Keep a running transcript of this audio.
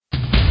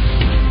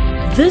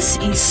This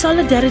is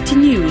Solidarity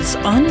News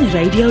on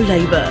Radio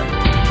Labour.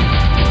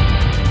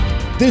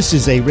 This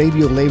is a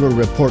Radio Labour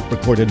report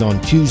recorded on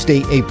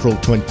Tuesday, April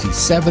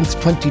 27th,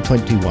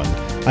 2021.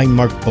 I'm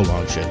Mark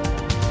Boulanger.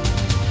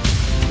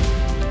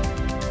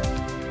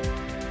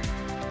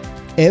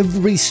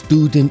 Every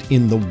student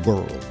in the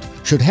world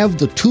should have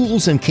the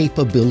tools and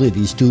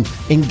capabilities to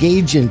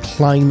engage in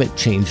climate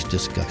change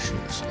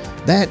discussions.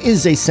 That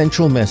is a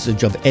central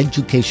message of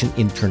Education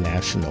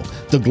International,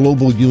 the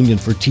global union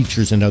for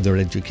teachers and other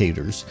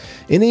educators.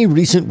 In a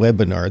recent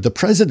webinar, the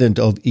president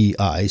of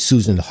EI,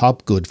 Susan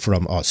Hopgood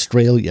from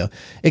Australia,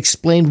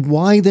 explained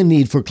why the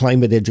need for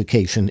climate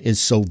education is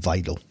so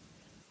vital.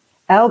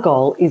 Our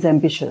goal is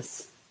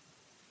ambitious.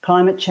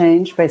 Climate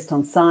change based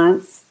on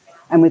science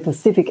and with a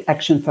civic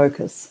action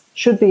focus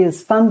should be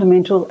as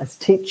fundamental as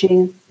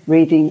teaching,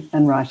 reading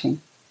and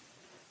writing.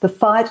 The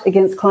fight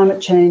against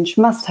climate change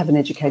must have an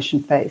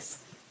education face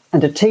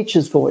and a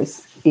teacher's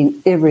voice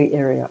in every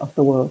area of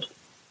the world.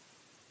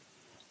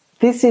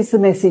 This is the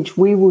message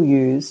we will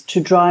use to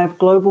drive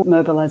global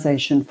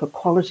mobilisation for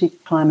quality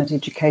climate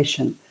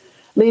education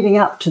leading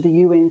up to the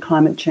UN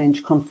Climate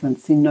Change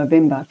Conference in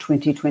November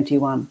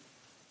 2021.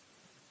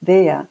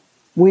 There,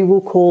 we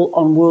will call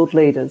on world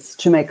leaders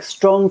to make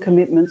strong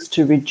commitments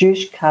to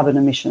reduce carbon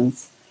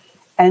emissions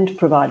and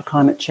provide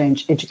climate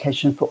change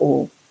education for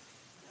all,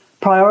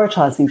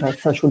 prioritising both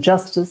social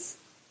justice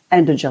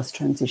and a just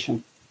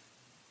transition.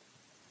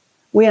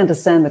 We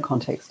understand the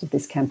context of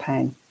this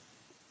campaign.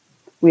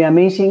 We are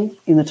meeting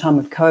in the time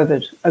of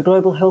COVID, a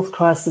global health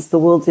crisis the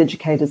world's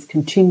educators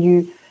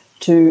continue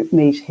to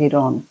meet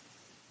head-on.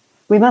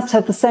 We must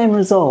have the same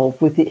resolve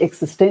with the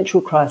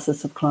existential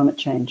crisis of climate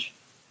change.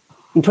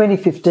 In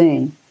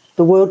 2015,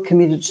 the world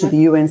committed to the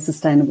UN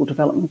Sustainable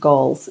Development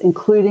Goals,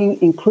 including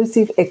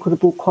inclusive,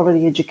 equitable,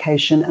 quality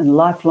education and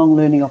lifelong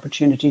learning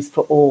opportunities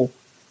for all.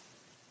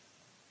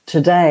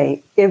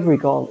 Today, every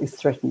goal is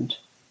threatened.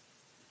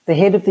 The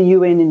head of the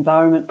UN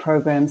Environment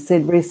Programme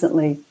said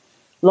recently,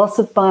 loss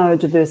of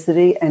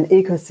biodiversity and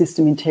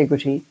ecosystem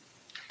integrity,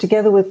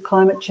 together with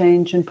climate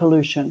change and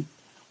pollution,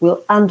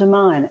 will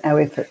undermine our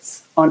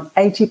efforts on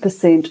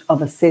 80%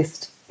 of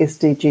assessed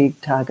SDG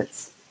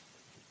targets.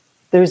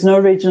 There is no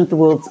region of the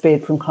world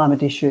spared from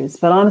climate issues,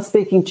 but I'm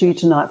speaking to you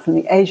tonight from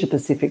the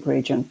Asia-Pacific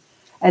region,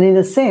 and in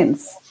a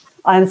sense,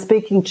 I am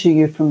speaking to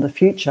you from the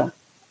future.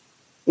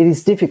 It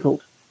is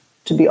difficult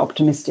to be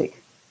optimistic.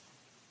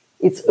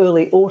 It's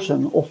early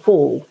autumn or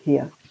fall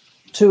here,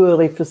 too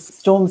early for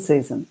storm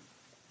season.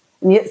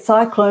 And yet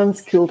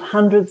cyclones killed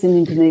hundreds in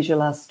Indonesia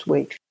last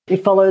week.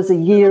 It follows a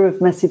year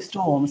of massive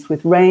storms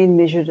with rain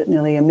measured at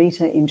nearly a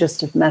metre in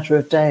just a matter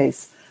of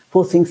days,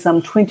 forcing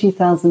some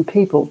 20,000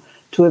 people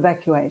to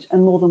evacuate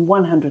and more than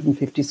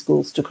 150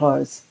 schools to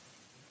close.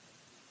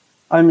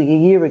 Only a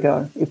year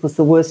ago, it was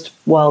the worst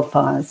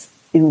wildfires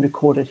in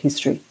recorded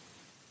history.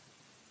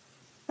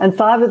 And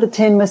 5 of the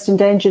 10 most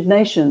endangered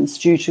nations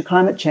due to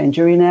climate change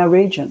are in our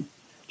region: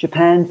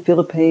 Japan,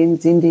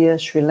 Philippines, India,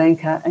 Sri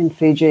Lanka and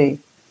Fiji.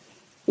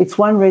 It's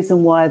one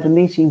reason why the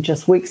meeting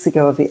just weeks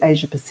ago of the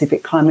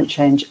Asia-Pacific Climate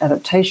Change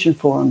Adaptation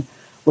Forum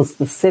was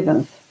the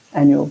 7th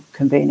annual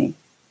convening.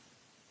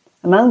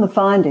 Among the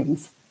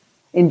findings,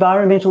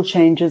 environmental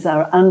changes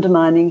are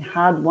undermining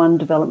hard-won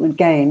development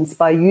gains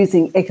by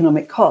using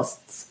economic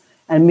costs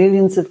and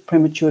millions of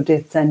premature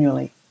deaths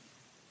annually.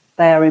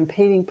 They are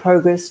impeding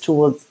progress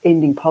towards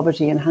ending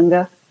poverty and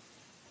hunger,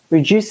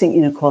 reducing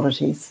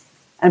inequalities,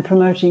 and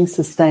promoting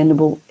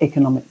sustainable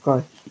economic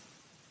growth.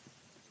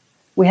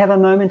 We have a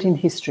moment in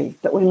history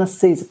that we must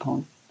seize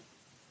upon.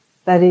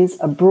 That is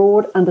a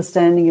broad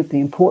understanding of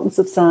the importance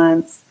of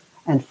science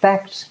and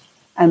fact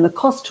and the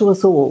cost to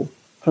us all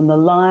from the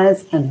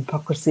lies and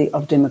hypocrisy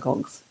of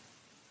demagogues.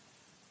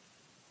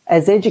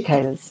 As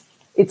educators,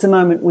 it's a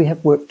moment we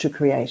have worked to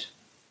create,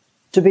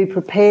 to be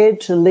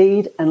prepared to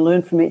lead and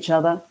learn from each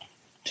other,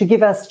 to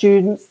give our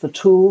students the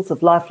tools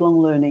of lifelong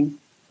learning,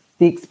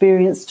 the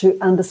experience to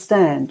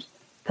understand,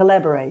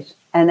 collaborate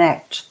and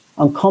act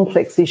on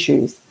complex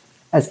issues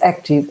as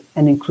active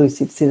and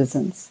inclusive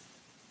citizens.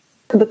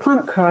 The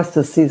climate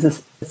crisis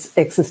is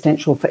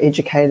existential for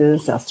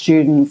educators, our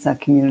students, our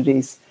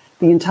communities,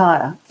 the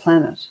entire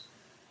planet.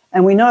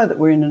 And we know that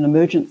we're in an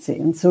emergency,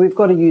 and so we've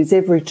got to use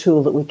every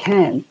tool that we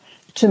can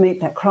to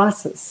meet that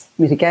crisis: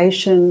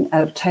 mitigation,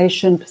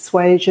 adaptation,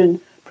 persuasion,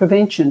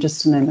 prevention,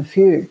 just to name a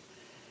few.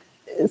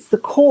 It's the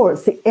core,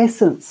 it's the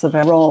essence of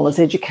our role as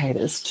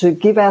educators to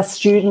give our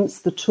students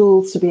the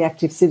tools to be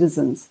active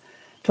citizens,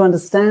 to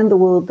understand the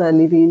world they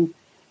live in,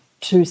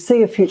 to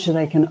see a future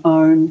they can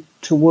own,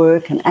 to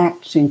work and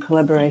act in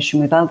collaboration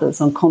with others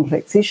on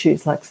complex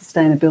issues like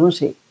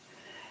sustainability.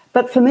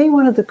 But for me,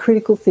 one of the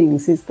critical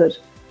things is that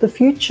the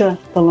future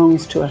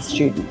belongs to our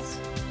students.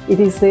 It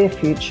is their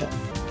future.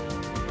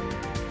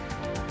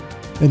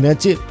 And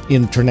that's it.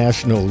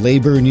 International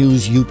Labour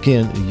news you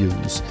can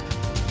use.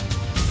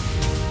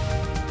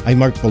 I'm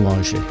Mark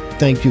Boulanger.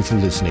 Thank you for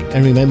listening.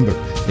 And remember,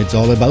 it's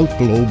all about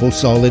global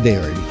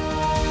solidarity.